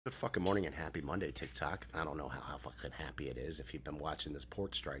Good fucking morning and happy Monday, TikTok. I don't know how fucking happy it is if you've been watching this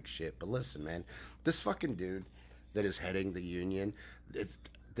port strike shit, but listen, man, this fucking dude that is heading the union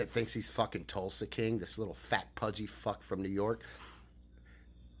that thinks he's fucking Tulsa King, this little fat pudgy fuck from New York,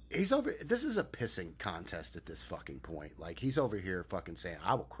 he's over. This is a pissing contest at this fucking point. Like, he's over here fucking saying,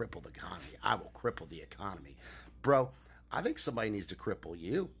 I will cripple the economy. I will cripple the economy. Bro, I think somebody needs to cripple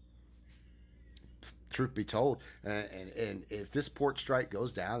you. Truth be told, and if this port strike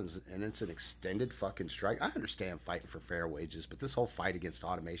goes down and it's an extended fucking strike, I understand fighting for fair wages, but this whole fight against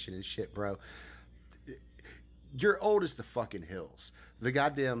automation and shit, bro, you're old as the fucking hills. The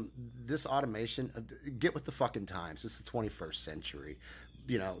goddamn, this automation, get with the fucking times. It's the 21st century.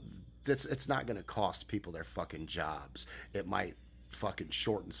 You know, it's not going to cost people their fucking jobs. It might fucking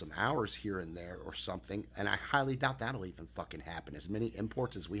shorten some hours here and there or something, and I highly doubt that'll even fucking happen. As many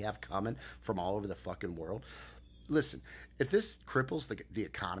imports as we have coming from all over the fucking world. Listen, if this cripples the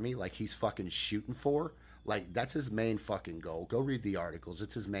economy like he's fucking shooting for, like, that's his main fucking goal. Go read the articles.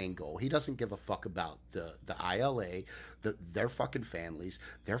 It's his main goal. He doesn't give a fuck about the ILA, their fucking families,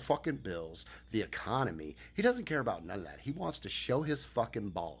 their fucking bills, the economy. He doesn't care about none of that. He wants to show his fucking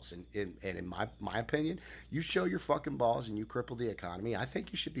balls. And in my opinion, you show your fucking balls and you cripple the economy, I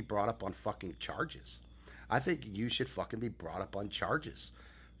think you should be brought up on fucking charges. I think you should fucking be brought up on charges.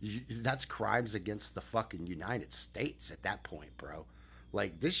 That's crimes against the fucking United States at that point, bro.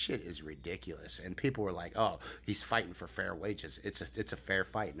 Like, this shit is ridiculous. And people were like, oh, he's fighting for fair wages. It's a fair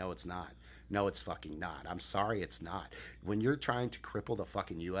fight. No, it's not. No, it's fucking not. I'm sorry, it's not. When you're trying to cripple the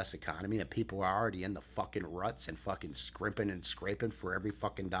fucking U.S. economy and people are already in the fucking ruts and fucking scrimping and scraping for every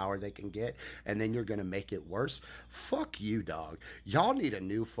fucking dollar they can get, and then you're going to make it worse, fuck you, dog. Y'all need a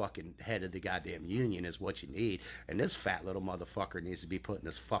new fucking head of the goddamn union is what you need. And this fat little motherfucker needs to be put in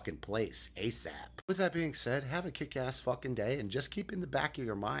his fucking place ASAP. With that being said, have a kick-ass fucking day, and just keep in the back of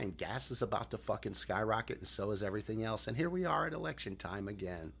your mind, gas is about to fucking skyrocket, and so is everything else. And here we are at election time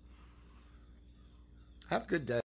again. Have a good day.